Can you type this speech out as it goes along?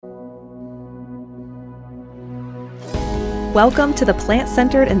Welcome to the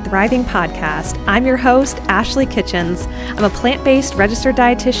Plant-Centered and Thriving podcast. I'm your host, Ashley Kitchens. I'm a plant-based registered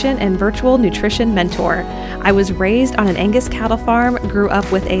dietitian and virtual nutrition mentor. I was raised on an Angus cattle farm, grew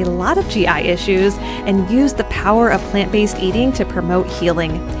up with a lot of GI issues, and used the power of plant-based eating to promote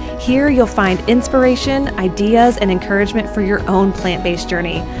healing. Here you'll find inspiration, ideas, and encouragement for your own plant-based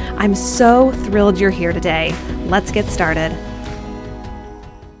journey. I'm so thrilled you're here today. Let's get started.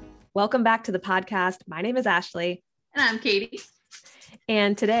 Welcome back to the podcast. My name is Ashley. And I'm Katie.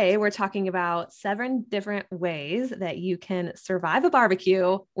 And today we're talking about 7 different ways that you can survive a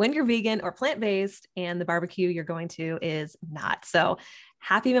barbecue when you're vegan or plant-based and the barbecue you're going to is not. So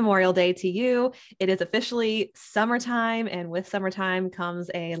happy Memorial Day to you. It is officially summertime, and with summertime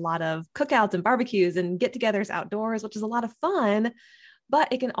comes a lot of cookouts and barbecues and get-togethers outdoors, which is a lot of fun, but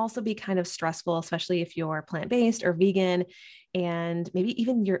it can also be kind of stressful, especially if you're plant-based or vegan. And maybe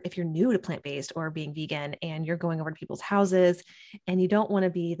even if you're new to plant-based or being vegan and you're going over to people's houses and you don't want to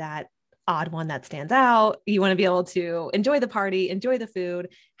be that odd one that stands out. You want to be able to enjoy the party, enjoy the food,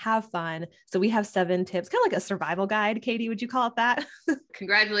 have fun. So we have 7 tips, kind of like a survival guide. Katie, would you call it that?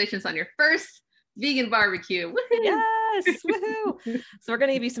 Congratulations on your first vegan barbecue. Woo-hoo. Yes. Woohoo. So we're going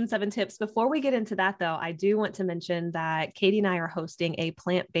to give you some 7 tips. Before we get into that though, I do want to mention that Katie and I are hosting a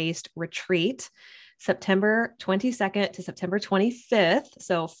plant-based retreat September 22nd to September 25th.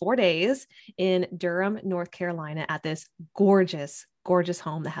 So 4 days in Durham, North Carolina at this gorgeous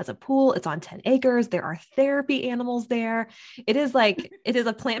home that has a pool. It's on 10 acres. There are therapy animals there. It is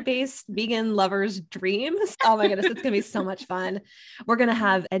a plant-based vegan lover's dream. Oh my goodness. It's going to be so much fun. We're going to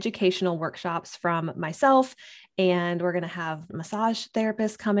have educational workshops from myself, and we're going to have massage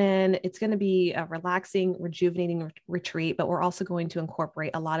therapists come in. It's going to be a relaxing, rejuvenating retreat, but we're also going to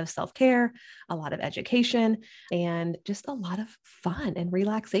incorporate a lot of self-care, a lot of education, and just a lot of fun and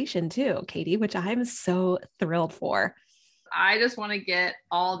relaxation too, Katie, which I'm so thrilled for. I just want to get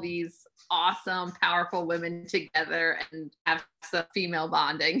all these awesome, powerful women together and have some female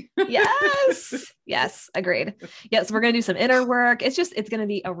bonding. Yes. Agreed. Yes. We're going to do some inner work. It's going to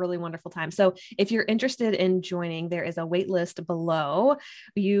be a really wonderful time. So if you're interested in joining, there is a wait list below.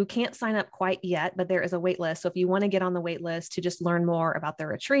 You can't sign up quite yet, but there is a wait list. So if you want to get on the wait list to just learn more about the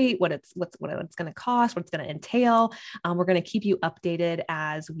retreat, what it's going to cost, what it's going to entail, we're going to keep you updated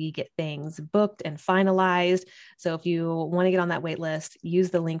as we get things booked and finalized. So if you want to get on that wait list, use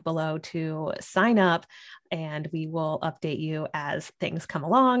the link below to sign up, and we will update you as things come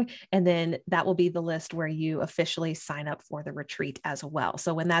along. And then that will be the list where you officially sign up for the retreat as well.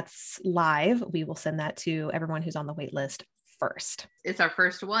 So when that's live, we will send that to everyone who's on the wait list first. It's our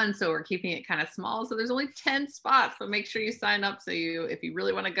first one, so we're keeping it kind of small. So there's only 10 spots, but make sure you sign up so if you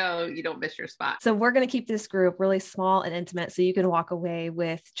really want to go, you don't miss your spot. So we're going to keep this group really small and intimate so you can walk away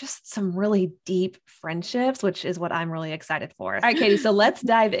with just some really deep friendships, which is what I'm really excited for. All right, Katie, so let's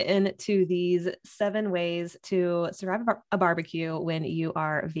dive into these 7 ways to survive a barbecue when you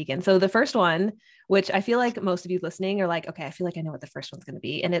are vegan. So the first one, which I feel like most of you listening are like, okay, I feel like I know what the first one's going to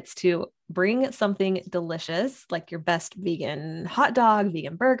be. And it's to bring something delicious, like your best vegan hot dog,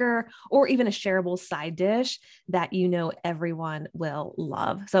 vegan burger, or even a shareable side dish that you know everyone will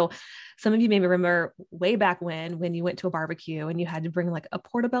love. So some of you maybe remember way back when you went to a barbecue and you had to bring like a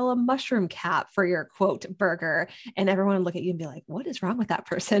portobello mushroom cap for your quote burger, and everyone would look at you and be like, what is wrong with that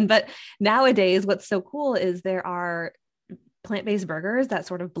person? But nowadays, what's so cool is there are plant-based burgers that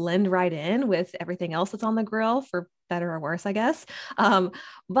sort of blend right in with everything else that's on the grill, for better or worse, I guess.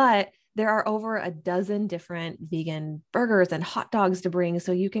 But there are over a dozen different vegan burgers and hot dogs to bring.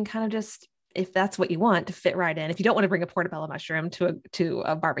 So you can kind of just, if that's what you want, to fit right in. If you don't want to bring a portobello mushroom to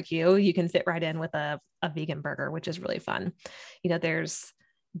a barbecue, you can fit right in with a vegan burger, which is really fun. You know, there's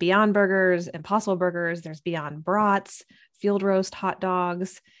Beyond Burgers, Impossible Burgers, there's Beyond Brats, Field Roast hot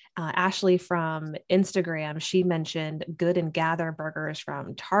dogs. Ashley from Instagram, she mentioned Good and Gather burgers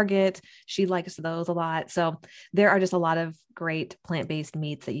from Target. She likes those a lot. So there are just a lot of great plant-based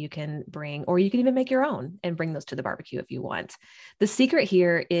meats that you can bring, or you can even make your own and bring those to the barbecue if you want. The secret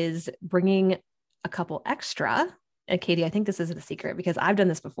here is bringing a couple extra. And Katie, I think this isn't a secret because I've done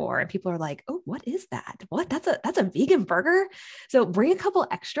this before and people are like, oh, what is that? What? That's a vegan burger. So bring a couple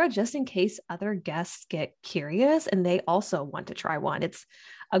extra just in case other guests get curious and they also want to try one. It's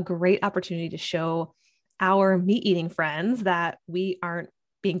a great opportunity to show our meat eating friends that we aren't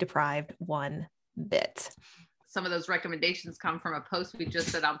being deprived one bit. Some of those recommendations come from a post we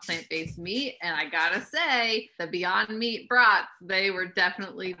just did on plant-based meat. And I gotta say, the Beyond Meat brats, they were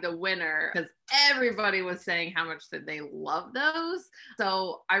definitely the winner because everybody was saying how much that they love those.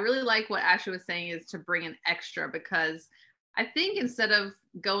 So I really like what Ashley was saying is to bring an extra, because I think instead of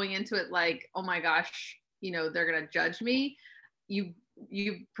going into it like, oh my gosh, they're going to judge me.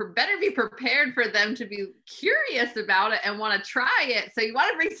 Better be prepared for them to be curious about it and want to try it. So you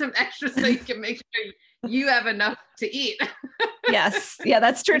want to bring some extra so you can make sure you have enough to eat. Yes. Yeah,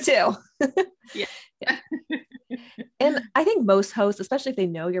 that's true too. Yeah. Yeah. And I think most hosts, especially if they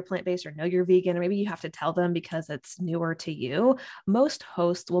know you're plant-based or know you're vegan, or maybe you have to tell them because it's newer to you, most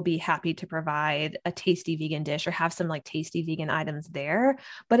hosts will be happy to provide a tasty vegan dish or have some like tasty vegan items there.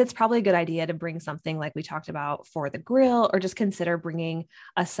 But it's probably a good idea to bring something like we talked about for the grill, or just consider bringing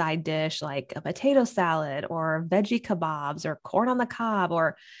a side dish like a potato salad or veggie kebabs or corn on the cob.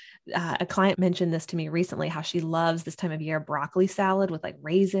 Or a client mentioned this to me recently, how she loves this time of year broccoli salad with like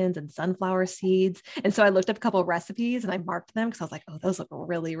raisins and sunflower seeds. And so I looked up a couple of recipes and I marked them because I was like, oh, those look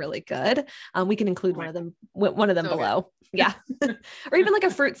really, really good. We can include one of them so below. Good. Yeah. Or even like a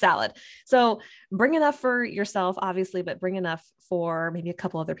fruit salad. So bring enough for yourself, obviously, but bring enough for maybe a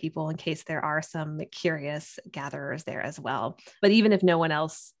couple other people in case there are some curious gatherers there as well. But even if no one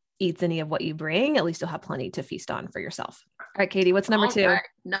else eats any of what you bring, at least you'll have plenty to feast on for yourself. All right, Katie, what's number two? Right.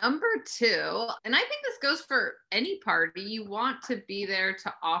 Number two, and I think this goes for any party, you want to be there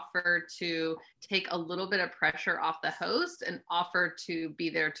to offer to take a little bit of pressure off the host and offer to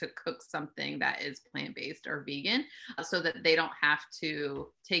be there to cook something that is plant-based or vegan so that they don't have to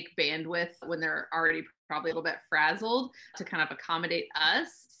take bandwidth when they're already probably a little bit frazzled to kind of accommodate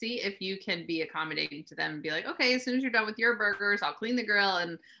us. See if you can be accommodating to them and be like, okay, as soon as you're done with your burgers, I'll clean the grill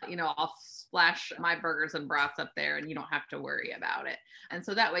and, I'll splash my burgers and brats up there and you don't have to worry about it. And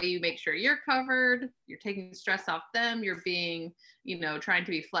so that way you make sure you're covered, you're taking stress off them, you're being, trying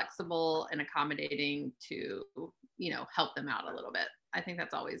to be flexible and accommodating to, help them out a little bit. I think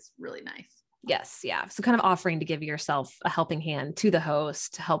that's always really nice. Yes. Yeah. So kind of offering to give yourself a helping hand to the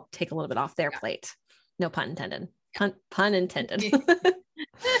host to help take a little bit off their plate. No pun intended. Pun intended.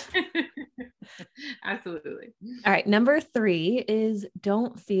 Absolutely. All right. Number 3 is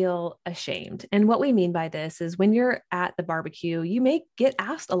don't feel ashamed. And what we mean by this is when you're at the barbecue, you may get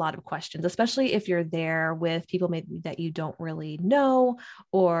asked a lot of questions, especially if you're there with people maybe that you don't really know,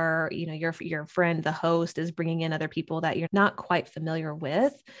 or, your friend, the host, is bringing in other people that you're not quite familiar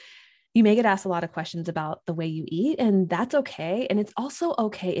with. You may get asked a lot of questions about the way you eat, and that's okay. And it's also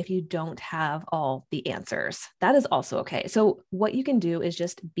okay if you don't have all the answers. That is also okay. So what you can do is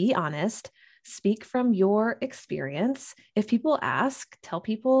just be honest, speak from your experience. If people ask, tell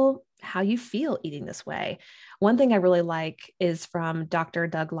people how you feel eating this way. One thing I really like is from Dr.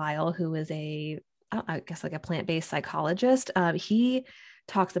 Doug Lisle, who is I guess like a plant-based psychologist. He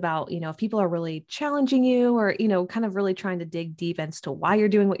talks about, if people are really challenging you or, kind of really trying to dig deep as to why you're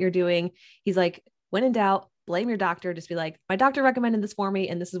doing what you're doing. He's like, when in doubt, blame your doctor. Just be like, my doctor recommended this for me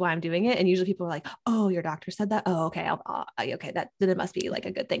and this is why I'm doing it. And usually people are like, oh, your doctor said that. Oh, okay. Okay. Then it must be like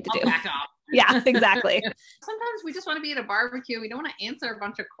a good thing to do. Back off. Yeah, exactly. Sometimes we just want to be at a barbecue. We don't want to answer a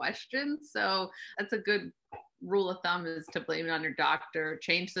bunch of questions. So that's a good rule of thumb, is to blame it on your doctor,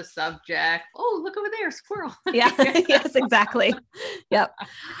 change the subject. Oh, look over there, squirrel. Yeah. Yes, exactly. Yep.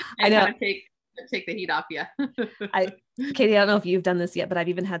 I know. Take the heat off you. Katie, I don't know if you've done this yet, but I've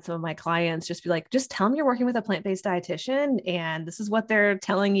even had some of my clients just be like, just tell them you're working with a plant-based dietitian and this is what they're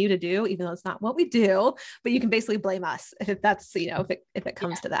telling you to do, even though it's not what we do, but you can basically blame us if that's, if it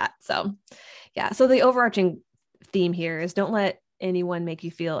comes to that. So yeah. So the overarching theme here is don't let anyone make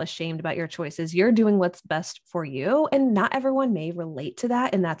you feel ashamed about your choices. You're doing what's best for you, and not everyone may relate to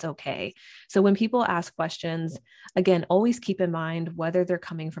that, and that's okay. So when people ask questions, again, always keep in mind whether they're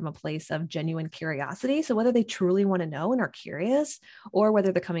coming from a place of genuine curiosity, so whether they truly want to know and are curious, or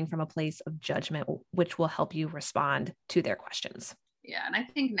whether they're coming from a place of judgment, which will help you respond to their questions. Yeah, and I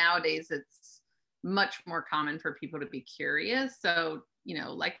think nowadays it's much more common for people to be curious. So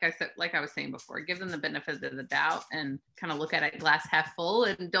like I was saying before, give them the benefit of the doubt and kind of look at it glass half full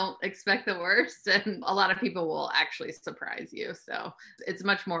and don't expect the worst. And a lot of people will actually surprise you. So it's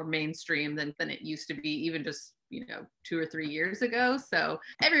much more mainstream than it used to be, even just 2 or 3 years ago. So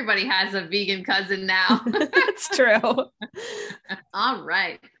everybody has a vegan cousin now. That's true. All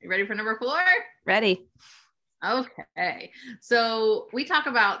right. You ready for number 4? Ready. Okay. So we talk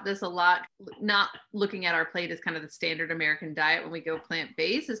about this a lot, not looking at our plate as kind of the standard American diet when we go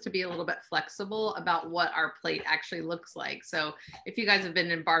plant-based, is to be a little bit flexible about what our plate actually looks like. So if you guys have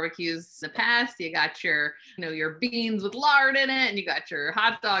been in barbecues in the past, you got your, your beans with lard in it, and you got your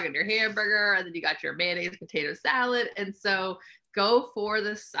hot dog and your hamburger, and then you got your mayonnaise potato salad. And so go for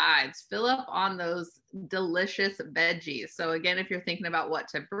the sides, fill up on those delicious veggies. So again, if you're thinking about what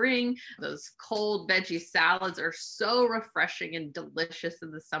to bring, those cold veggie salads are so refreshing and delicious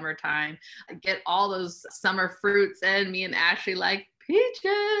in the summertime. Get all those summer fruits in. Me and Ashley like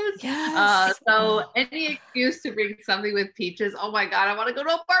peaches. Yes. So any excuse to bring something with peaches. Oh my God, I want to go to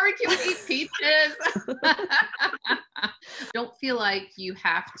a barbecue and eat peaches. Don't feel like you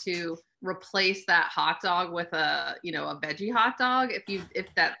have to replace that hot dog with a veggie hot dog if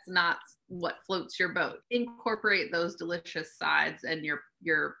that's not what floats your boat. Incorporate those delicious sides, and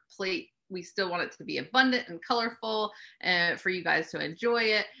your plate, we still want it to be abundant and colorful for you guys to enjoy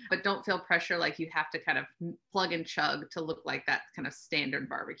it, but don't feel pressure like you have to kind of plug and chug to look like that kind of standard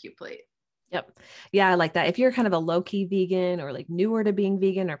barbecue plate. Yep. Yeah, I like that. If you're kind of a low-key vegan or like newer to being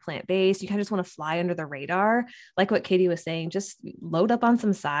vegan or plant-based, you kind of just want to fly under the radar. Like what Katie was saying, just load up on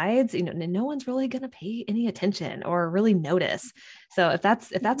some sides, no one's really going to pay any attention or really notice. So if that's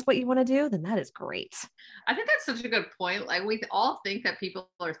what you want to do, then that is great. I think that's such a good point. Like, we all think that people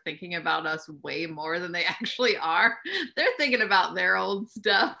are thinking about us way more than they actually are. They're thinking about their own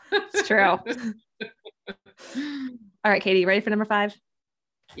stuff. It's true. All right, Katie, ready for number 5?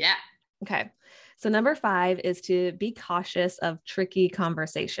 Yeah. Okay. So number 5 is to be cautious of tricky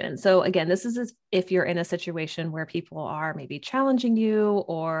conversation. So again, this is if you're in a situation where people are maybe challenging you,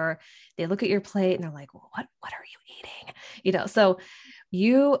 or they look at your plate and they're like, well, what are you eating? So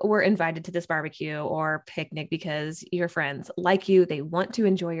you were invited to this barbecue or picnic because your friends like you, they want to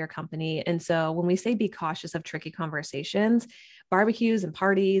enjoy your company. And so when we say be cautious of tricky conversations, barbecues and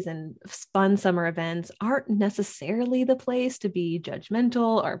parties and fun summer events aren't necessarily the place to be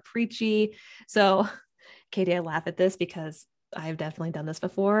judgmental or preachy. So, Katie, I laugh at this because I've definitely done this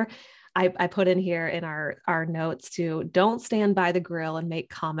before. I put in here in our notes to don't stand by the grill and make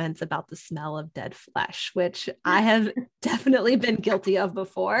comments about the smell of dead flesh, which I have definitely been guilty of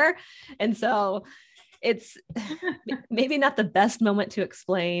before. And so it's maybe not the best moment to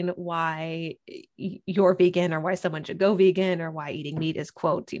explain why you're vegan or why someone should go vegan or why eating meat is,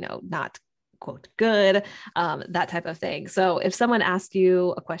 quote, not quote good, that type of thing. So if someone asks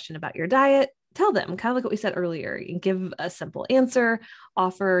you a question about your diet, tell them, kind of like what we said earlier, you can give a simple answer,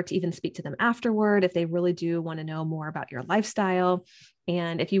 offer to even speak to them afterward if they really do want to know more about your lifestyle.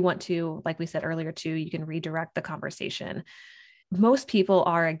 And if you want to, like we said earlier too, you can redirect the conversation. Most people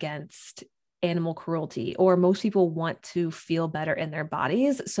are against animal cruelty, or most people want to feel better in their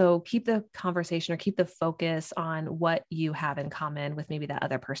bodies. So keep the conversation or keep the focus on what you have in common with maybe that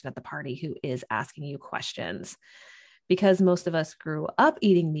other person at the party who is asking you questions. Because most of us grew up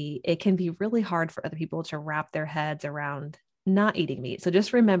eating meat, it can be really hard for other people to wrap their heads around not eating meat. So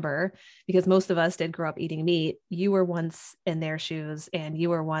just remember, because most of us did grow up eating meat, you were once in their shoes and you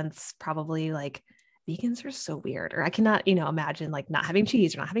were once probably like, vegans are so weird, or I cannot, imagine like not having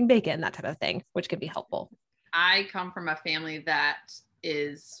cheese or not having bacon, that type of thing, which can be helpful. I come from a family that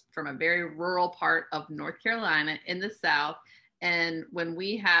is from a very rural part of North Carolina in the South. And when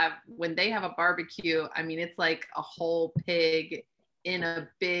they have a barbecue, I mean, it's like a whole pig in a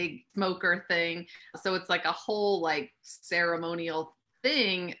big smoker thing. So it's like a whole like ceremonial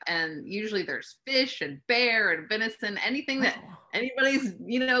thing. And usually there's fish and bear and venison, anything that anybody's,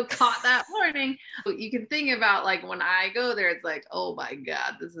 caught that morning. You can think about like when I go there, it's like, oh my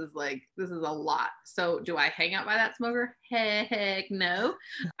God, this is a lot. So do I hang out by that smoker? Heck no.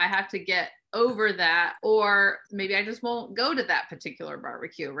 I have to get over that, or maybe I just won't go to that particular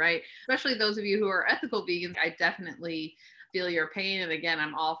barbecue, right? Especially those of you who are ethical vegans, I definitely feel your pain. And again,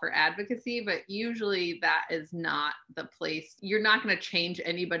 I'm all for advocacy, but usually that is not the place. You're not going to change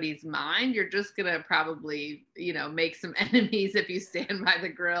anybody's mind. You're just going to probably, make some enemies if you stand by the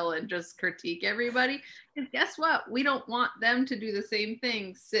grill and just critique everybody. And guess what? We don't want them to do the same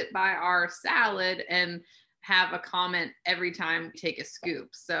thing, sit by our salad and have a comment every time we take a scoop.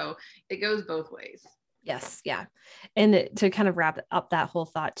 So it goes both ways. Yes. Yeah. And to kind of wrap up that whole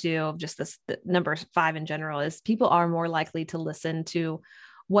thought too, just the number 5 in general, is people are more likely to listen to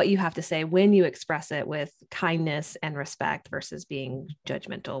what you have to say when you express it with kindness and respect versus being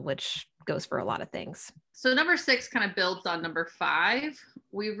judgmental, which goes for a lot of things. So number 6 kind of builds on number 5.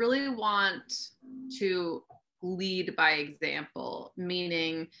 We really want to lead by example,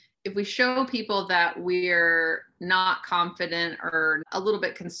 meaning if we show people that we're not confident or a little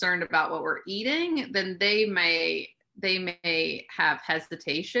bit concerned about what we're eating, then they may have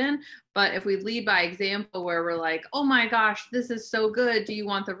hesitation. But if we lead by example, where we're like, oh my gosh, this is so good, do you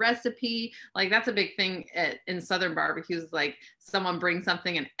want the recipe? Like, that's a big thing in Southern barbecues, like someone brings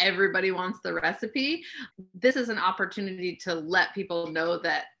something and everybody wants the recipe. This is an opportunity to let people know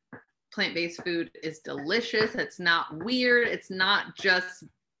that plant-based food is delicious. It's not weird. It's not just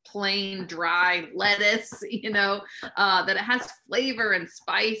plain dry lettuce, that it has flavor and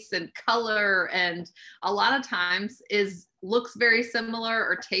spice and color, and a lot of times looks very similar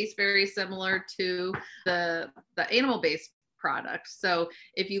or tastes very similar to the animal-based products. So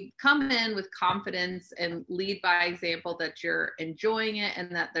if you come in with confidence and lead by example that you're enjoying it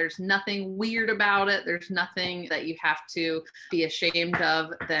and that there's nothing weird about it, there's nothing that you have to be ashamed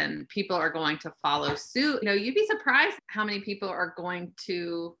of, then people are going to follow suit. You'd be surprised how many people are going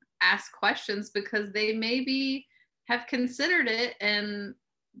to ask questions because they maybe have considered it and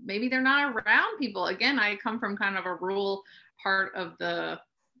maybe they're not around people. Again, I come from kind of a rural part of the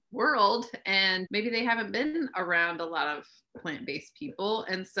world and maybe they haven't been around a lot of plant-based people.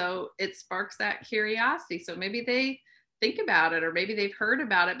 And so it sparks that curiosity. So maybe they think about it or maybe they've heard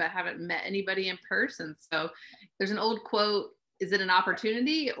about it, but haven't met anybody in person. So there's an old quote, is it an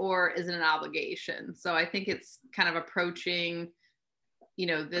opportunity or is it an obligation? So I think it's kind of approaching,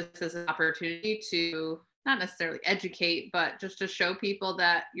 this as an opportunity to not necessarily educate, but just to show people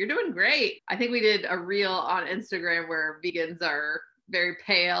that you're doing great. I think we did a reel on Instagram where vegans are very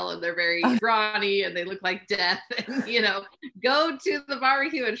pale and they're very scrawny and they look like death and, go to the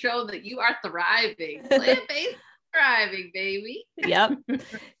barbecue and show them that you are thriving. Plant-based thriving, baby. Yep.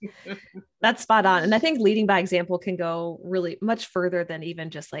 That's spot on. And I think leading by example can go really much further than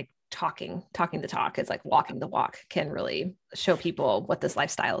even just like talking the talk. It's like walking the walk can really show people what this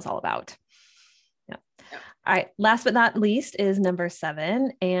lifestyle is all about. All right. Last but not least is number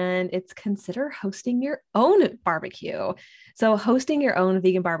 7, and it's consider hosting your own barbecue. So hosting your own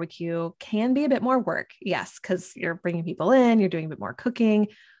vegan barbecue can be a bit more work. Yes, because you're bringing people in, you're doing a bit more cooking,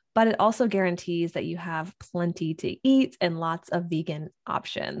 but it also guarantees that you have plenty to eat and lots of vegan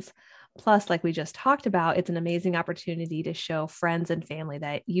options. Plus, like we just talked about, it's an amazing opportunity to show friends and family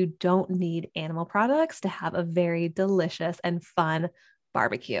that you don't need animal products to have a very delicious and fun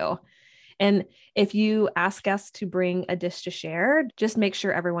barbecue. And if you ask us to bring a dish to share, just make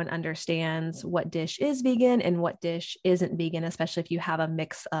sure everyone understands what dish is vegan and what dish isn't vegan, especially if you have a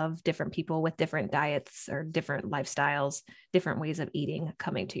mix of different people with different diets or different lifestyles, different ways of eating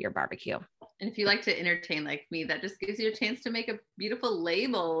coming to your barbecue. And if you like to entertain like me, that just gives you a chance to make a beautiful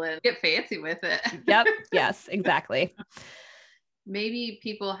label and get fancy with it. Yep. Yes, exactly. Maybe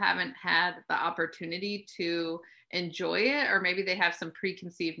people haven't had the opportunity to enjoy it, or maybe they have some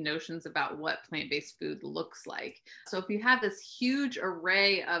preconceived notions about what plant-based food looks like. So if you have this huge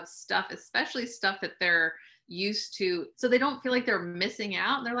array of stuff, especially stuff that they're used to, so they don't feel like they're missing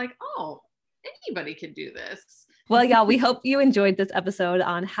out, and they're like, oh, anybody can do this. Well, y'all, we hope you enjoyed this episode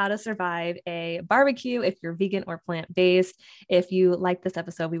on how to survive a barbecue if you're vegan or plant-based. If you like this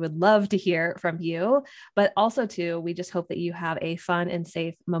episode, we would love to hear from you. But also, too, we just hope that you have a fun and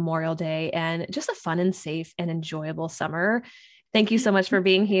safe Memorial Day and just a fun and safe and enjoyable summer. Thank you so much for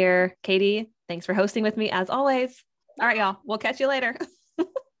being here. Katie, thanks for hosting with me as always. All right, y'all, we'll catch you later.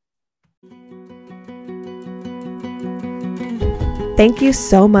 Thank you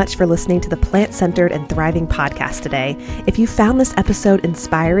so much for listening to the Plant-Centered and Thriving podcast today. If you found this episode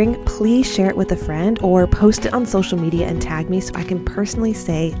inspiring, please share it with a friend or post it on social media and tag me so I can personally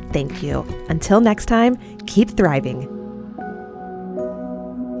say thank you. Until next time, keep thriving.